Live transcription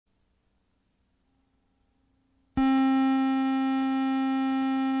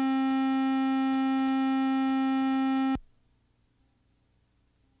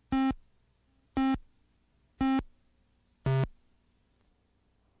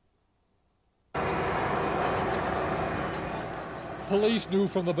police knew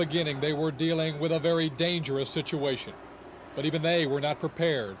from the beginning they were dealing with a very dangerous situation, but even they were not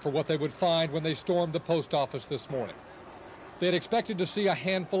prepared for what they would find when they stormed the post office this morning. They had expected to see a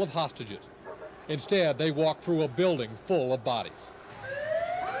handful of hostages. Instead, they walked through a building full of bodies.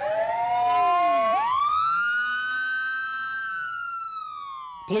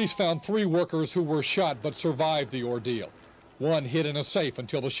 Police found 3 workers who were shot but survived the ordeal. One hid in a safe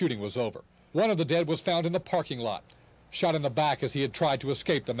until the shooting was over. One of the dead was found in the parking lot, shot in the back as he had tried to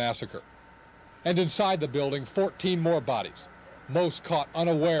escape the massacre. And inside the building, 14 more bodies, most caught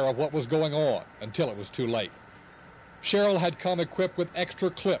unaware of what was going on until it was too late. Sherrill had come equipped with extra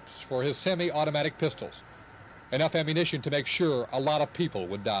clips for his semi-automatic pistols, enough ammunition to make sure a lot of people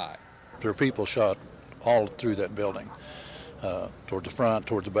would die. There were people shot all through that building, toward the front,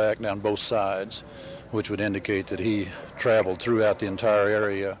 toward the back, down both sides, which would indicate that he traveled throughout the entire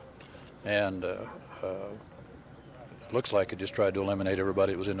area, and looks like he just tried to eliminate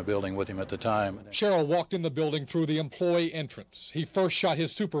everybody that was in the building with him at the time. Sherrill walked in the building through the employee entrance. He first shot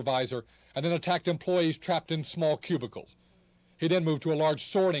his supervisor and then attacked employees trapped in small cubicles. He then moved to a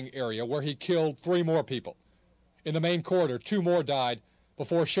large sorting area where he killed 3 more people. In the main corridor, 2 more died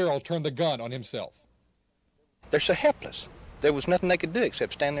before Sherrill turned the gun on himself. They're so helpless. There was nothing they could do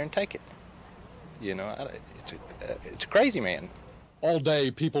except stand there and take it. You know, it's crazy, man. All day,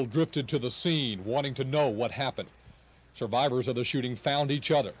 people drifted to the scene, wanting to know what happened. Survivors of the shooting found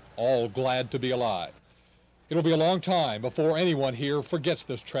each other, all glad to be alive. It'll be a long time before anyone here forgets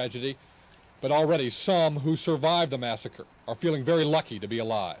this tragedy, but already some who survived the massacre are feeling very lucky to be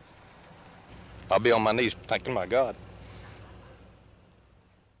alive. I'll be on my knees thanking my God.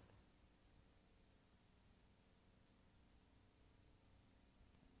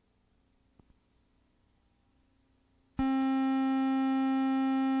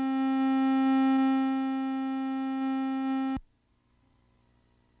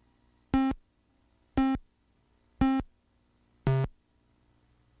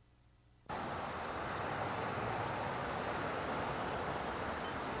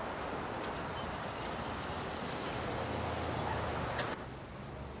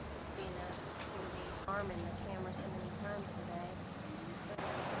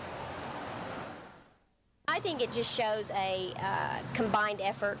 I think it just shows a combined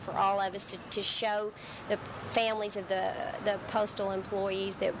effort for all of us to show the families of the postal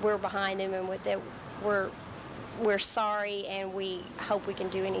employees that we're behind them and that we're sorry, and we hope we can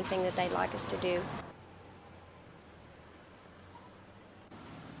do anything that they'd like us to do.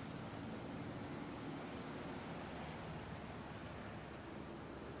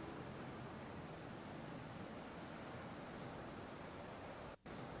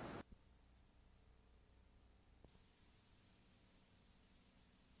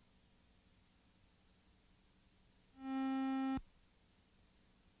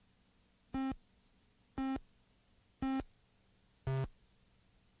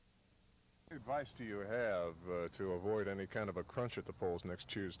 What advice do you have to avoid any kind of a crunch at the polls next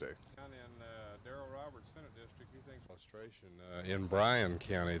Tuesday? In Darrell Roberts Senate District, he thinks illustration. In Bryan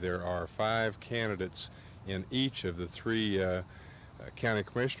County, there are 5 candidates in each of the 3 county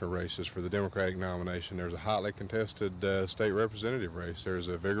commissioner races for the Democratic nomination. There's a hotly contested state representative race. There's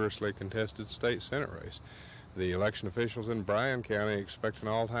a vigorously contested state Senate race. The election officials in Bryan County expect an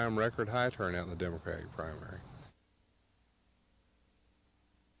all-time record high turnout in the Democratic primary.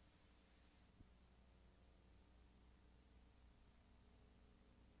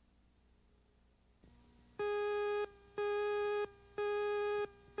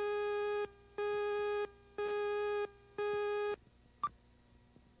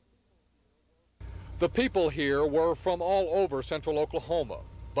 The people here were from all over central Oklahoma,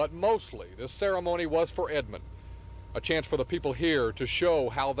 but mostly this ceremony was for Edmond, a chance for the people here to show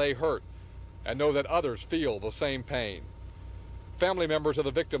how they hurt and know that others feel the same pain. Family members of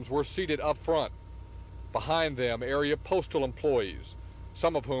the victims were seated up front. Behind them, area postal employees,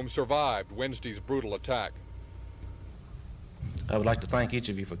 some of whom survived Wednesday's brutal attack. I would like to thank each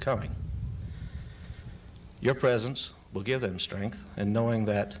of you for coming. Your presence will give them strength in knowing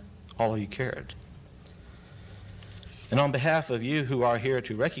that all of you cared. And on behalf of you who are here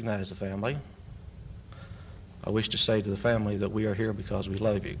to recognize the family, I wish to say to the family that we are here because we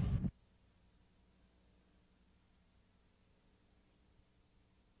love you.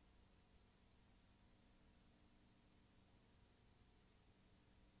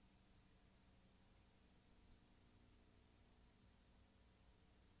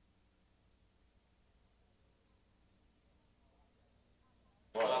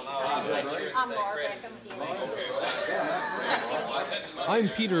 I'm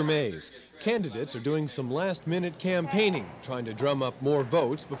Peter Mays. Candidates are doing some last-minute campaigning, trying to drum up more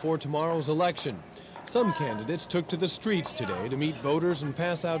votes before tomorrow's election. Some candidates took to the streets today to meet voters and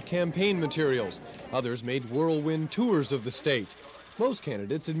pass out campaign materials. Others made whirlwind tours of the state. Most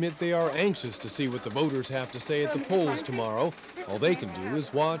candidates admit they are anxious to see what the voters have to say at the polls tomorrow. All they can do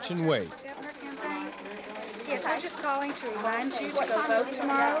is watch and wait. Yes, we're just calling to remind you to go vote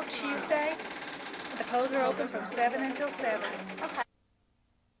tomorrow, Tuesday. The polls are open from 7 until 7. Okay.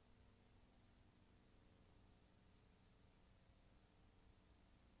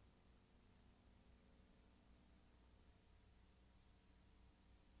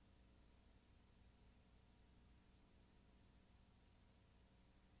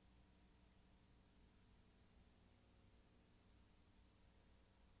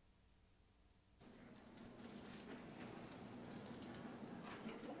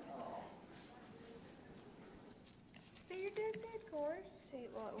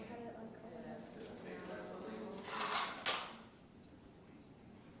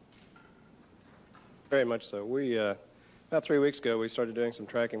 Very much so. We, about 3 weeks ago, we started doing some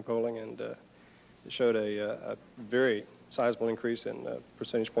tracking polling, and it showed a very sizable increase in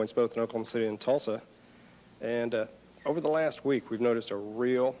percentage points both in Oklahoma City and Tulsa. And over the last week, we've noticed a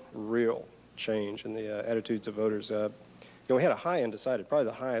real change in the attitudes of voters. You know, we had a high undecided, probably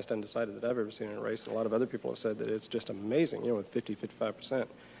the highest undecided that I've ever seen in a race, and a lot of other people have said that it's just amazing, you know, with 50-55%.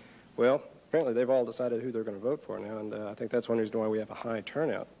 Well, apparently they've all decided who they're going to vote for now, and I think that's one reason why we have a high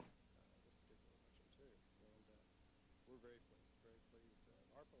turnout.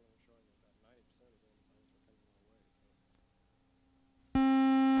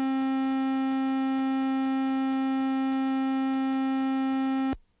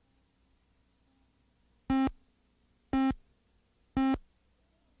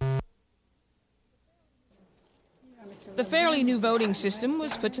 The fairly new voting system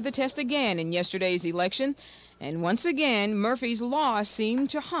was put to the test again in yesterday's election, and once again, Murphy's Law seemed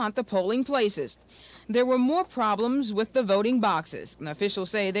to haunt the polling places. There were more problems with the voting boxes.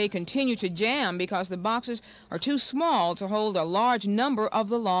 Officials say they continue to jam because the boxes are too small to hold a large number of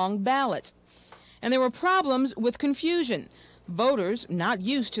the long ballots. And there were problems with confusion. Voters, not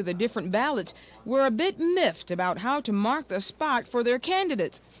used to the different ballots, were a bit miffed about how to mark the spot for their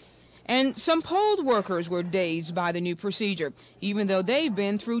candidates. And some poll workers were dazed by the new procedure, even though they've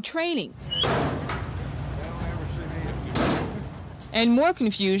been through training. And more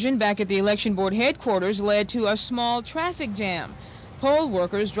confusion back at the election board headquarters led to a small traffic jam. Poll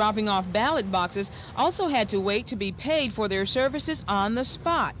workers dropping off ballot boxes also had to wait to be paid for their services on the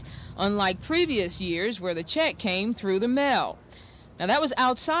spot, unlike previous years where the check came through the mail. Now that was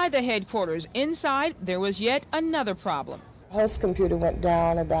outside the headquarters. Inside, there was yet another problem. Host computer went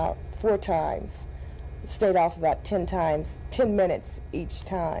down about 4 times. It stayed off about 10 times, 10 minutes each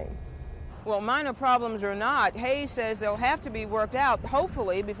time. Well, minor problems or not, Hayes says they'll have to be worked out,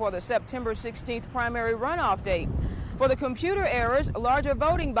 hopefully, before the September 16th primary runoff date. For the computer errors, larger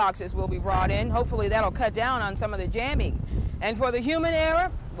voting boxes will be brought in. Hopefully that'll cut down on some of the jamming. And for the human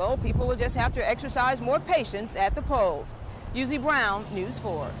error, well, people will just have to exercise more patience at the polls. Yuzi Brown, News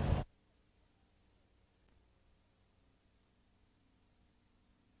 4.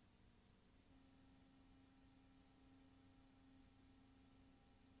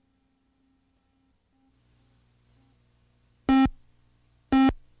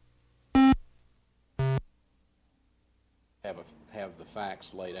 Have the facts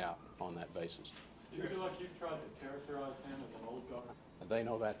laid out on that basis. Do you feel like you've tried to characterize him as an old guard? They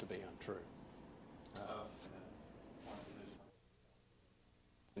know that to be untrue.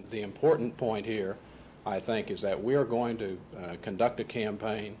 The important point here, I think, is that we are going to conduct a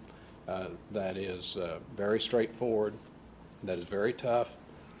campaign that is very straightforward, that is very tough,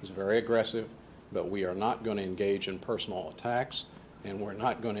 is very aggressive, but we are not going to engage in personal attacks, and we're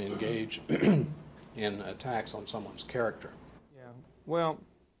not going to engage in attacks on someone's character. Yeah. Well,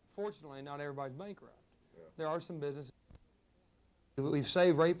 fortunately, not everybody's bankrupt. Yeah. There are some businesses. We've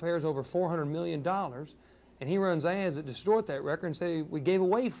saved ratepayers over $400 million, and he runs ads that distort that record and say we gave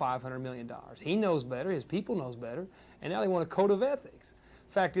away $500 million. He knows better, his people knows better, and now they want a code of ethics.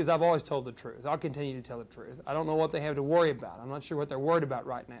 Fact is, I've always told the truth. I'll continue to tell the truth. I don't know what they have to worry about. I'm not sure what they're worried about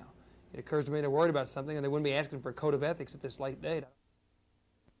right now. It occurs to me they're worried about something, and they wouldn't be asking for a code of ethics at this late date.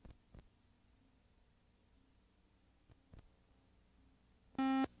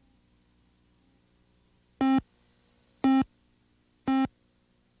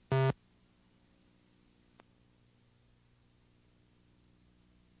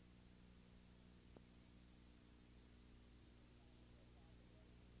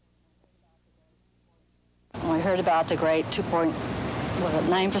 We heard about the great 2.5 was it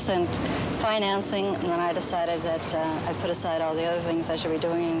 9% financing, and then I decided that I'd put aside all the other things I should be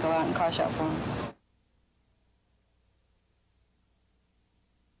doing and go out and car shop for them.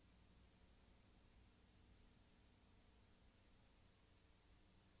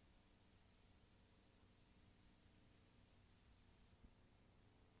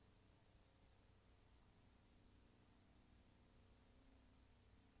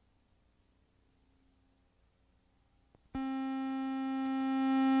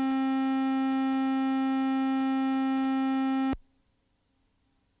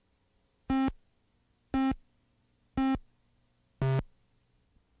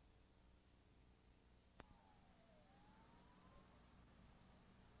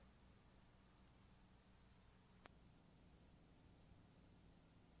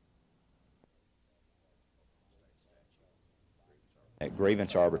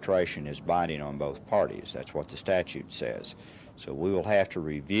 Grievance arbitration is binding on both parties. That's what the statute says. So we will have to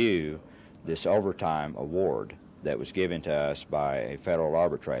review this overtime award that was given to us by a federal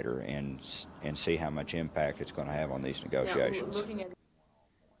arbitrator and see how much impact it's going to have on these negotiations. Now, looking at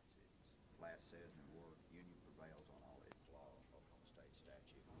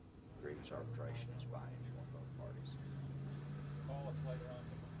Grievance arbitration is binding on both parties. Call us later on.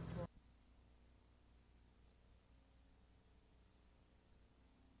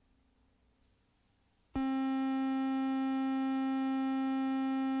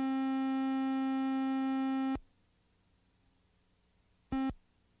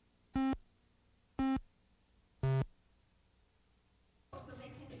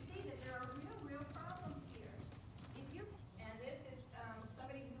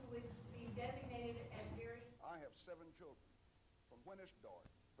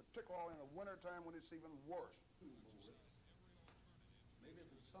 Particularly in the wintertime when it's even worse. Maybe if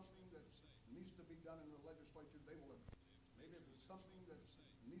it's something that needs to be done in the legislature, they will address. Maybe if it's something that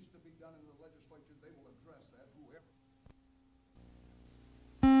needs to be done in the legislature, they will address that, whoever.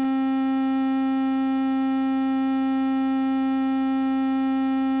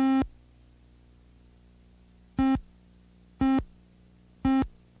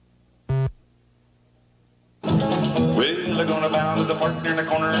 They're gonna bound to the partner in the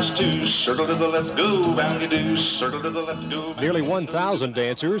corners too. Circle to the left, go, bound you do. Circle to the left, go. Nearly 1,000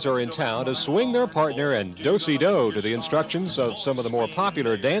 dancers are in town to swing their partner and do-si-do to the instructions of some of the more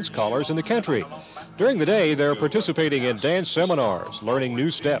popular dance callers in the country. During the day, they're participating in dance seminars, learning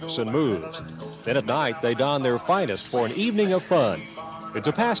new steps and moves. Then at night, they don their finest for an evening of fun. It's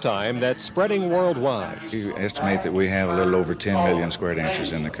a pastime that's spreading worldwide. We estimate that we have a little over 10 million square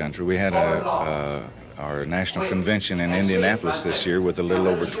dancers in the country. We had our national convention in Indianapolis this year with a little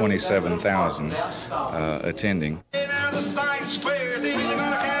over 27,000 attending.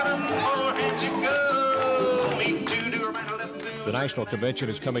 The national convention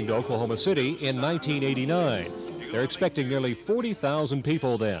is coming to Oklahoma City in 1989. They're expecting nearly 40,000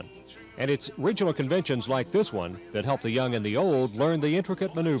 people then. And it's regional conventions like this one that help the young and the old learn the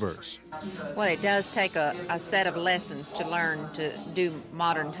intricate maneuvers. Well, it does take a set of lessons to learn to do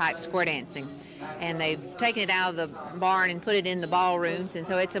modern type square dancing. And they've taken it out of the barn and put it in the ballrooms, and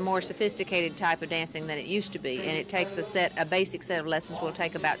so it's a more sophisticated type of dancing than it used to be. And it takes a basic set of lessons will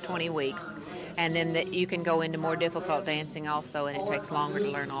take about 20 weeks. And then you can go into more difficult dancing also, and it takes longer to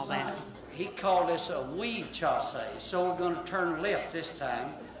learn all that. He called this a weave chasse, so we're going to turn left this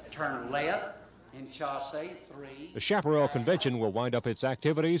time. Turn left in chasse 3. The Chaparral Convention will wind up its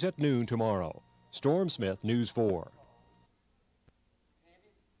activities at noon tomorrow. Storm Smith, News 4.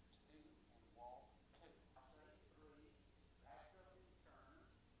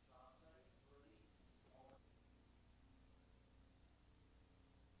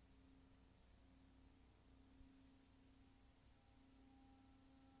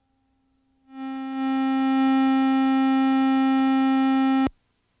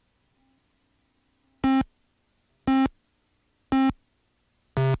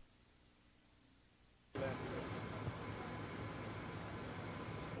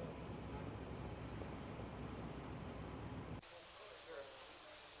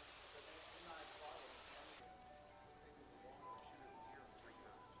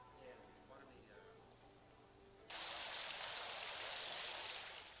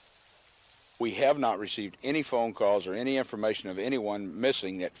 We have not received any phone calls or any information of anyone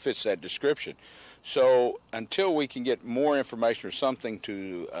missing that fits that description. So until we can get more information or something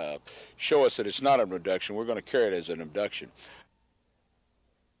to show us that it's not an abduction, we're going to carry it as an abduction.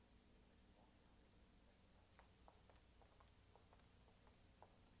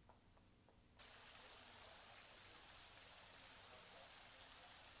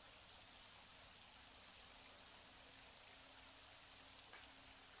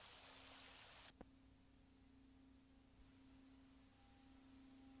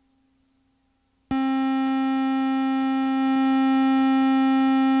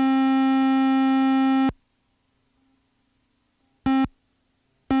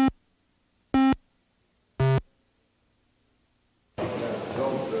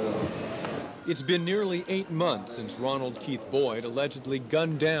 It's been nearly 8 months since Ronald Keith Boyd allegedly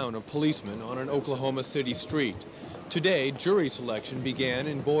gunned down a policeman on an Oklahoma City street. Today, jury selection began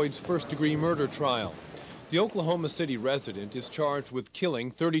in Boyd's first-degree murder trial. The Oklahoma City resident is charged with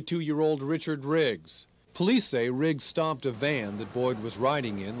killing 32-year-old Richard Riggs. Police say Riggs stopped a van that Boyd was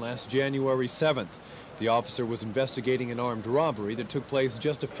riding in last January 7th. The officer was investigating an armed robbery that took place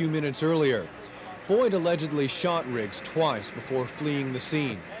just a few minutes earlier. Boyd allegedly shot Riggs twice before fleeing the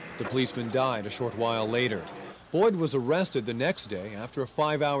scene. The policeman died a short while later. Boyd was arrested the next day after a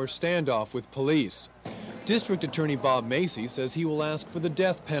 5-hour standoff with police. District Attorney Bob Macy says he will ask for the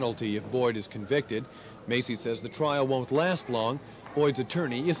death penalty if Boyd is convicted. Macy says the trial won't last long. Boyd's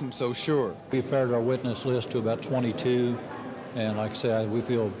attorney isn't so sure. We've pared our witness list to about 22, and like I say, we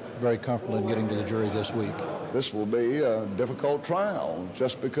feel very comfortable in getting to the jury this week. This will be a difficult trial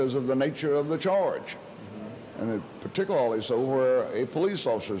just because of the nature of the charge, and particularly so where a police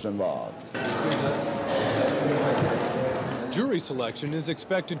officer is involved. Jury selection is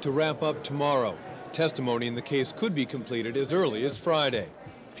expected to wrap up tomorrow. Testimony in the case could be completed as early as Friday.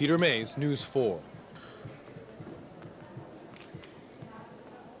 Peter Mays, News 4.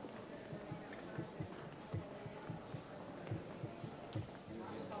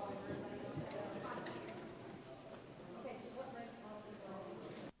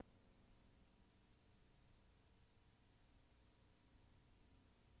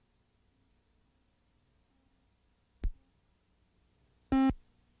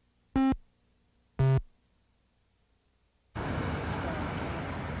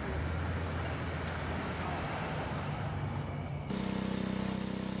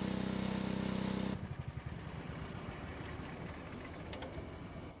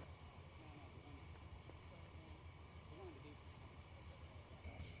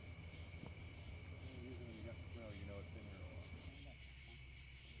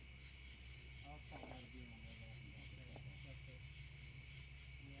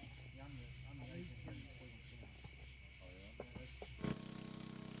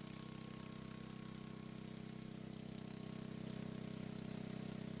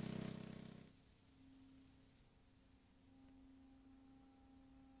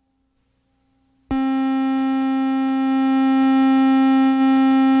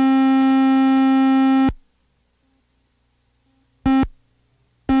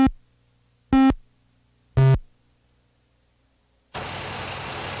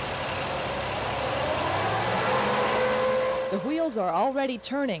 Are already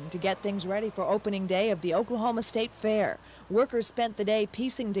turning to get things ready for opening day of the Oklahoma State Fair. Workers spent the day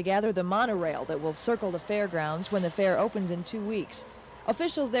piecing together the monorail that will circle the fairgrounds when the fair opens in 2 weeks.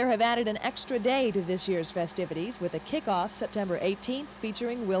 Officials there have added an extra day to this year's festivities with a kickoff September 18th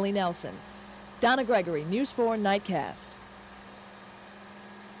featuring Willie Nelson. Donna Gregory, News 4 Nightcast.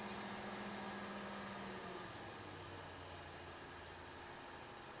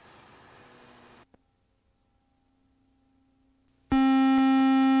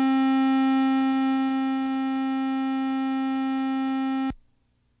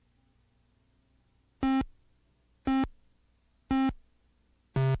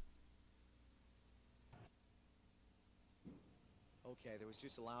 Okay, there was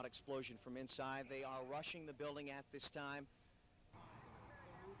just a loud explosion from inside. They are rushing the building at this time.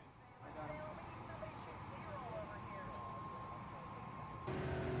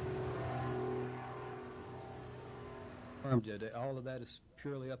 All of that is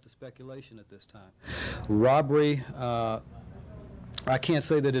purely up to speculation at this time. Robbery, I can't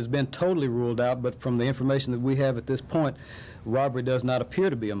say that it's been totally ruled out, but from the information that we have at this point, robbery does not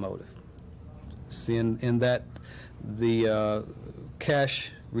appear to be a motive. Seeing in that the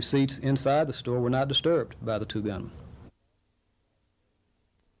cash receipts inside the store were not disturbed by the two gunmen.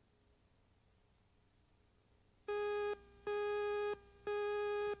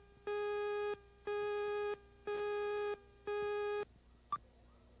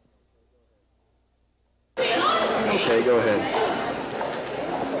 Okay, go ahead.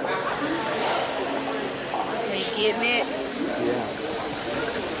 Are you getting it? Yeah.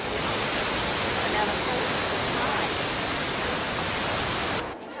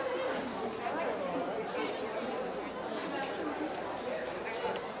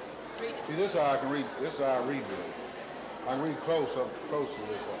 See, this is how I can read. This is how I read it. I can read close to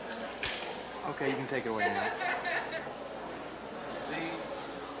this. Okay, you can take it away now.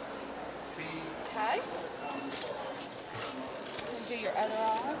 Okay. Do your other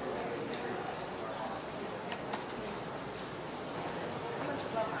eye.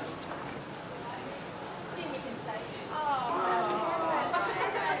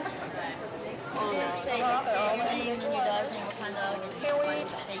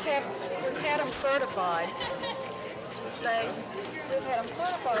 had them certified. Just stay. We've had them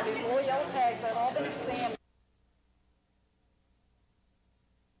certified. These little yellow tags that have all been examined.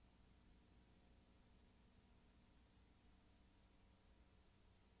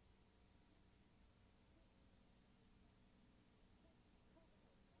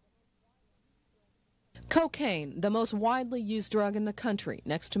 Cocaine, the most widely used drug in the country,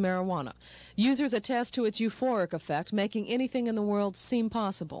 next to marijuana. Users attest to its euphoric effect, making anything in the world seem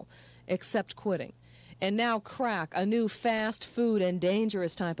possible, except quitting. And now crack, a new fast food and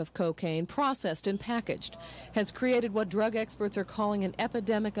dangerous type of cocaine, processed and packaged, has created what drug experts are calling an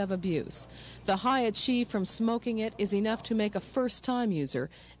epidemic of abuse. The high achieved from smoking it is enough to make a first-time user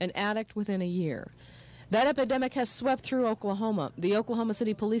an addict within a year. That epidemic has swept through Oklahoma. The Oklahoma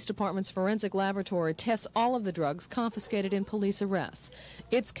City Police Department's forensic laboratory tests all of the drugs confiscated in police arrests.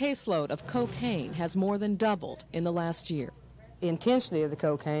 Its caseload of cocaine has more than doubled in the last year. The intensity of the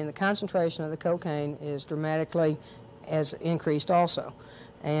cocaine, the concentration of the cocaine is dramatically has increased also.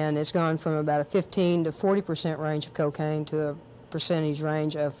 And it's gone from about a 15 to 40% range of cocaine to a percentage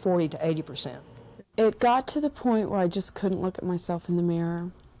range of 40 to 80%. It got to the point where I just couldn't look at myself in the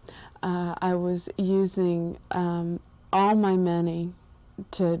mirror. I was using all my money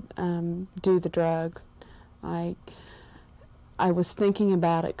to do the drug. I was thinking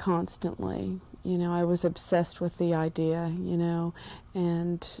about it constantly. You know, I was obsessed with the idea, you know,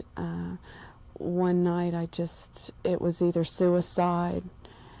 and one night it was either suicide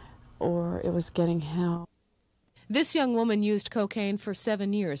or it was getting help. This young woman used cocaine for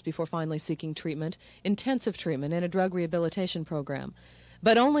 7 years before finally seeking treatment, intensive treatment in a drug rehabilitation program.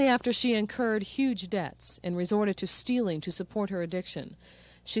 But only after she incurred huge debts and resorted to stealing to support her addiction.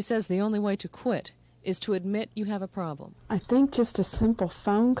 She says the only way to quit is to admit you have a problem. I think just a simple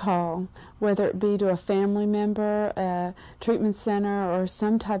phone call, whether it be to a family member, a treatment center, or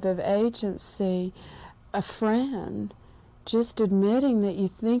some type of agency, a friend, just admitting that you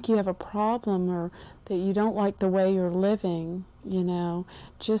think you have a problem or that you don't like the way you're living, you know,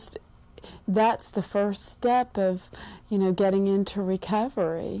 just that's the first step of, you know, getting into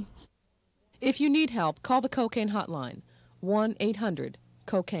recovery. If you need help, call the cocaine hotline,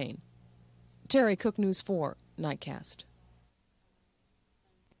 1-800-COCAINE. Terry Cook, News 4, Nightcast.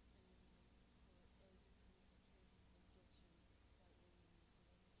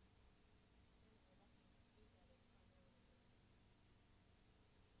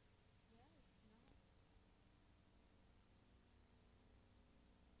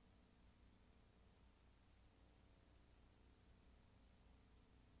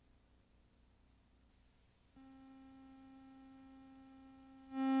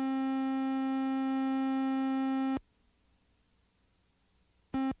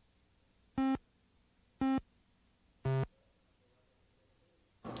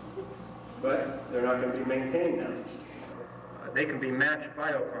 But they're not going to be maintained now. They can be matched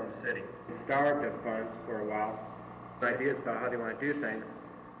by Oklahoma City. Starved of funds for a while, ideas about how they want to do things,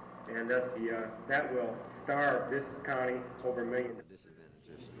 and thus that will starve this county over millions of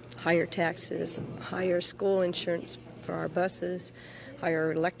disadvantages. Higher taxes, higher school insurance for our buses,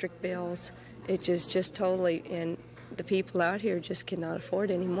 higher electric bills. It just totally, and the people out here just cannot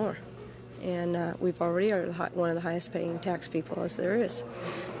afford anymore. And we've already are one of the highest paying tax people as there is.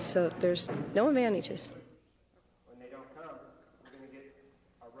 So there's no advantages. When they don't come,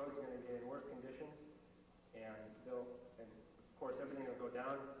 our roads are going to get in worse conditions, and of course everything will go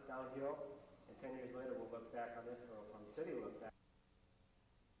downhill, and 10 years later we'll look back on this, or Oklahoma City will look back.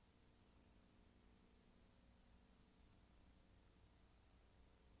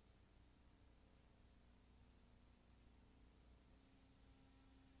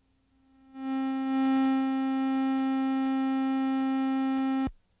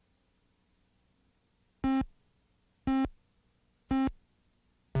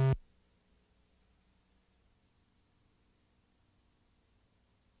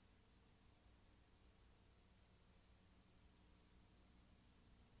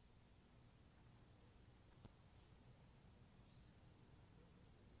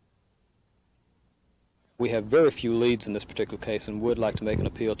 We have very few leads in this particular case and would like to make an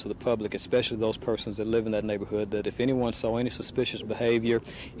appeal to the public, especially those persons that live in that neighborhood, that if anyone saw any suspicious behavior,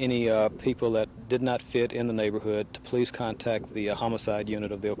 any people that did not fit in the neighborhood, to please contact the homicide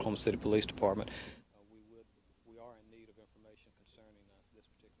unit of the Oklahoma City Police Department. We are in need of information concerning this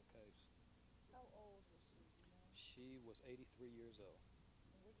particular case. How old was she? She was 83 years old.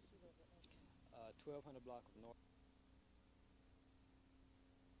 Where did she live at? 1200 block of North.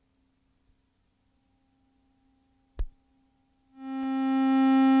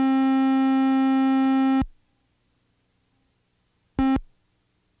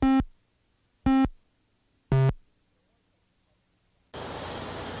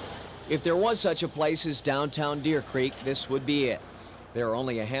 If there was such a place as downtown Deer Creek, this would be it. There are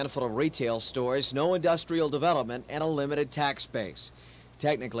only a handful of retail stores, no industrial development, and a limited tax base.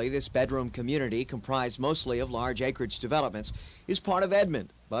 Technically, this bedroom community, comprised mostly of large acreage developments, is part of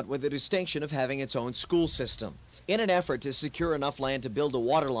Edmond, but with the distinction of having its own school system. In an effort to secure enough land to build a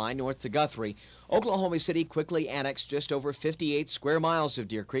water line north to Guthrie, Oklahoma City quickly annexed just over 58 square miles of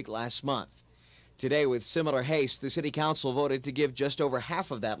Deer Creek last month. Today, with similar haste, the City Council voted to give just over half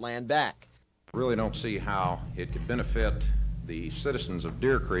of that land back. Really don't see how it could benefit the citizens of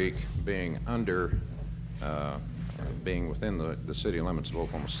Deer Creek being within the city limits of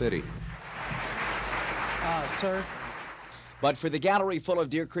Oklahoma City. Sir? But for the gallery full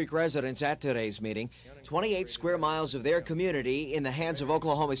of Deer Creek residents at today's meeting, 28 square miles of their community in the hands of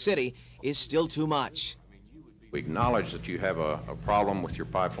Oklahoma City is still too much. We acknowledge that you have a problem with your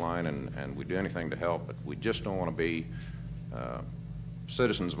pipeline, and we do anything to help, but we just don't want to be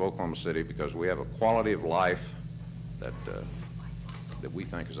citizens of Oklahoma City because we have a quality of life that we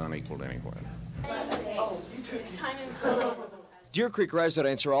think is unequaled anywhere. Deer Creek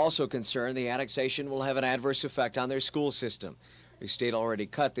residents are also concerned the annexation will have an adverse effect on their school system. The state already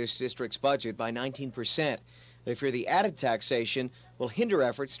cut this district's budget by 19%. They fear the added taxation will hinder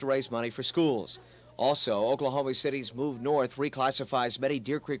efforts to raise money for schools. Also, Oklahoma City's move north reclassifies many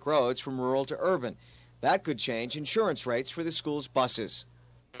Deer Creek roads from rural to urban. That could change insurance rates for the school's buses.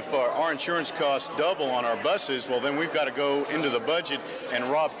 If our insurance costs double on our buses, well, then we've got to go into the budget and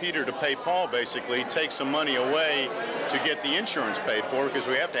rob Peter to pay Paul, basically, take some money away to get the insurance paid for, because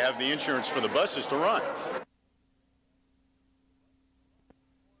we have to have the insurance for the buses to run.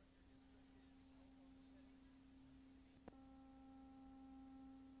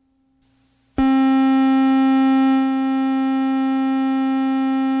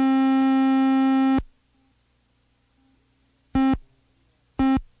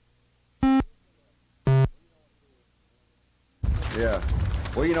 Yeah.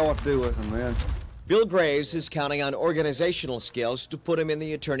 Well, you know what to do with them, man. Bill Graves is counting on organizational skills to put him in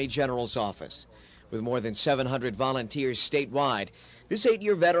the Attorney General's office. With more than 700 volunteers statewide, this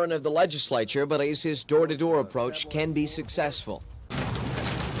 8-year veteran of the legislature believes his door-to-door approach can be successful.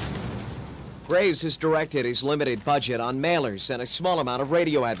 Graves has directed his limited budget on mailers and a small amount of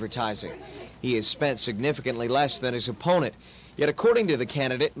radio advertising. He has spent significantly less than his opponent. Yet according to the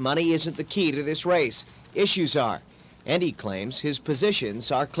candidate, money isn't the key to this race. Issues are. And he claims his positions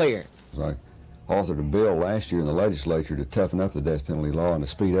are clear. I authored a bill last year in the legislature to toughen up the death penalty law and to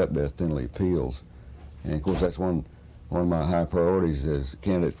speed up death penalty appeals. And of course that's one of my high priorities as a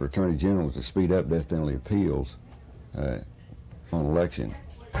candidate for Attorney General is to speed up death penalty appeals on election.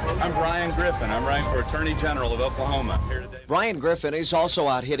 I'm Brian Griffin. I'm running for Attorney General of Oklahoma. Here today. Brian Griffin is also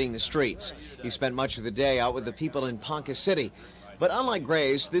out hitting the streets. He spent much of the day out with the people in Ponca City. But unlike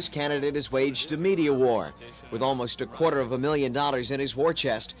Graves, this candidate has waged a media war. With almost $250,000 in his war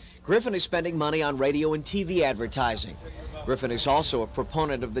chest, Griffin is spending money on radio and TV advertising. Griffin is also a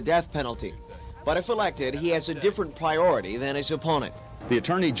proponent of the death penalty. But if elected, he has a different priority than his opponent. The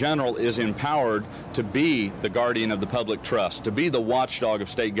Attorney General is empowered to be the guardian of the public trust, to be the watchdog of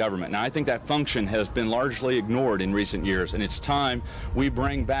state government. Now, I think that function has been largely ignored in recent years, and it's time we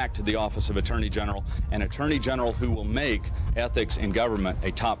bring back to the office of Attorney General an Attorney General who will make ethics in government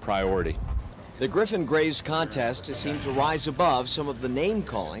a top priority. The Griffin-Graves contest has seemed to rise above some of the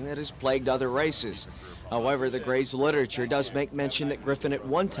name-calling that has plagued other races. However, the Graves literature does make mention that Griffin at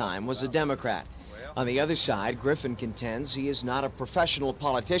one time was a Democrat. On the other side, Griffin contends he is not a professional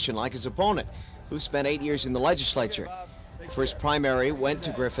politician like his opponent, who spent 8 years in the legislature. The first primary went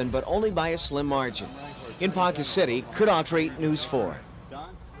to Griffin, but only by a slim margin. In Ponca City, Kurt Autry, News 4.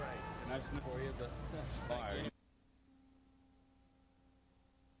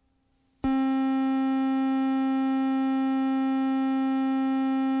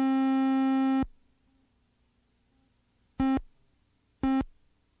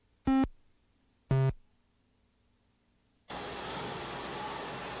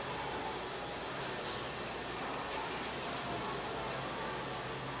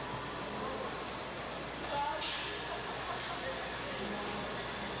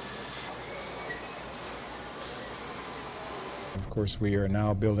 Of course, we are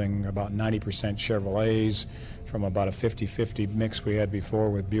now building about 90% Chevrolets from about a 50-50 mix we had before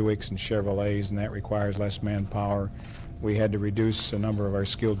with Buicks and Chevrolets, and that requires less manpower. We had to reduce a number of our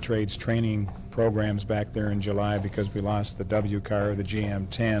skilled trades training programs back there in July because we lost the W car, the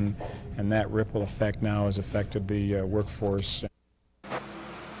GM10, and that ripple effect now has affected the workforce.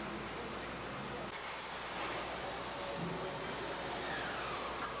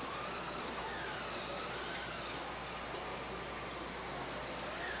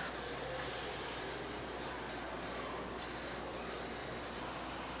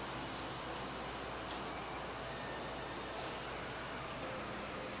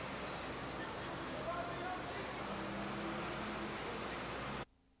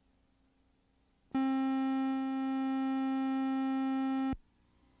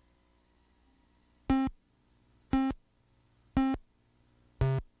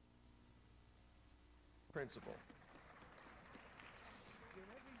 principal.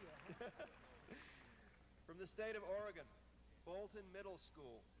 From the state of Oregon, Bolton Middle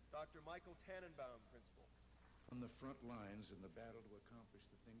School, Dr. Michael Tannenbaum, principal. On the front lines in the battle to accomplish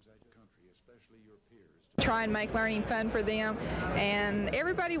the things our country, especially your peers. Try and make learning fun for them, and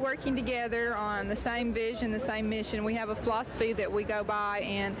everybody working together on the same vision, the same mission. We have a philosophy that we go by,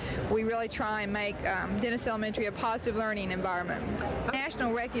 and we really try and make Dennis Elementary a positive learning environment.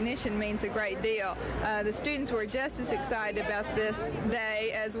 National recognition means a great deal. The students were just as excited about this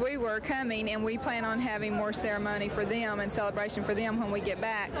day as we were coming, and we plan on having more ceremony for them and celebration for them when we get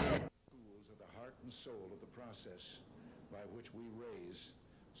back. Schools are the heart and soul of the process by which we raise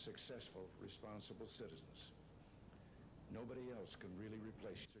successful, responsible citizens. Nobody else can really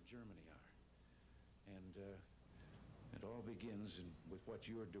replace you. Germany are. And it all begins with what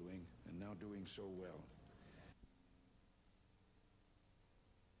you're doing and now doing so well.